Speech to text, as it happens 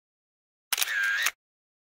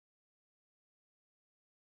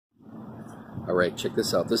Alright, check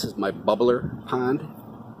this out. This is my bubbler pond.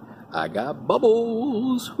 I got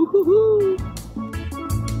bubbles! Woo-hoo-hoo.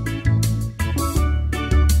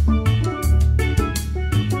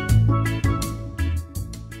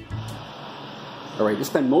 Alright, I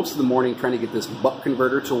spent most of the morning trying to get this buck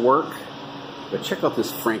converter to work. But check out this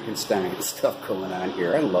Frankenstein stuff going on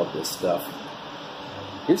here. I love this stuff.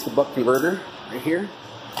 Here's the buck converter right here.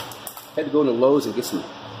 Had to go into Lowe's and get some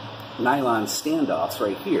nylon standoffs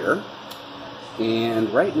right here.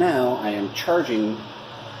 And right now I am charging,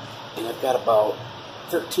 and I've got about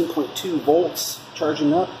 13.2 volts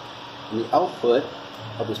charging up, and the output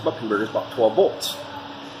of this buck converter is about 12 volts.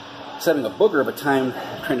 I was having a booger of a time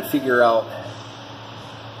trying to figure out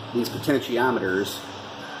these potentiometers,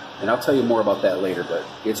 and I'll tell you more about that later, but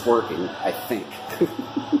it's working, I think.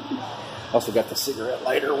 Also got the cigarette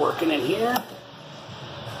lighter working in here.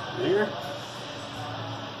 There.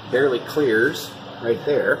 Barely clears right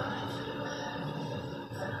there.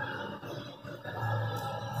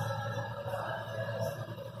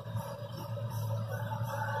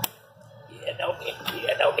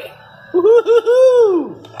 Yeah, okay.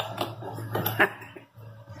 Woo-hoo-hoo-hoo!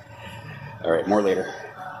 All right, more later.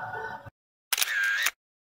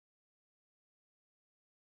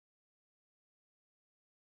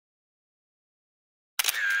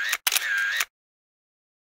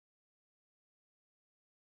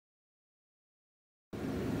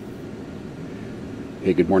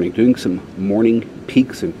 Hey, good morning. Doing some morning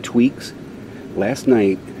peeks and tweaks. Last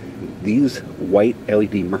night, these white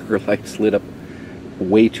LED marker lights lit up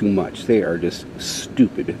way too much. They are just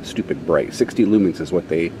stupid bright. 60 lumens is what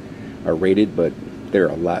they are rated, but they're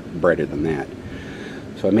a lot brighter than that.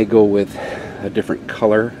 So I may go with a different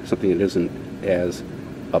color, something that isn't as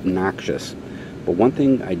obnoxious. But one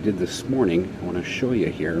thing I did this morning, I want to show you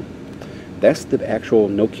here. That's the actual,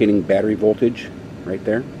 no kidding, battery voltage right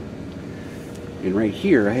there. And right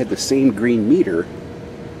here, I had the same green meter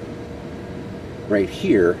right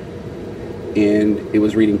here, and it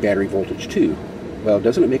was reading battery voltage too. Well,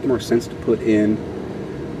 doesn't it make more sense to put in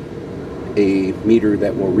a meter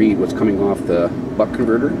that will read what's coming off the buck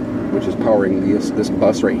converter, which is powering this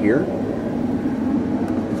bus right here?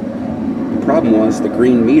 The problem was the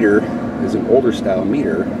green meter is an older style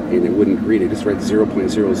meter, and it wouldn't read it. It just read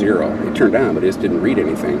 0.00. It turned on, but it just didn't read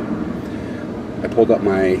anything. I pulled up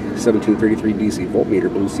my 1733 DC voltmeter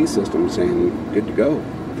Blue Sea systems and good to go.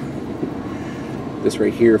 This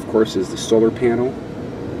right here, of course, is the solar panel.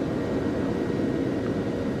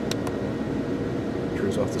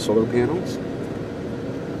 Turns off the solar panels.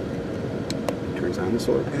 Turns on the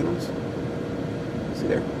solar panels. See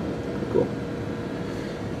there? Cool.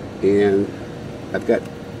 And I've got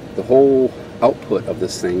the whole output of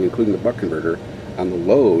this thing, including the buck converter, on the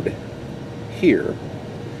load here.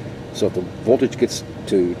 So if the voltage gets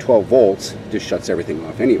to 12 volts, it just shuts everything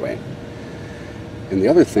off anyway. And the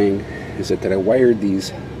other thing is that I wired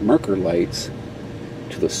these marker lights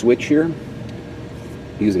to the switch here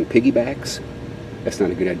using piggybacks. That's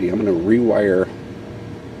not a good idea. I'm going to rewire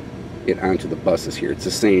it onto the buses here. It's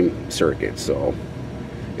the same circuit, so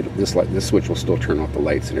this switch will still turn off the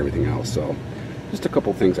lights and everything else. So just a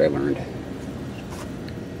couple things I learned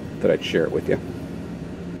that I'd share it with you.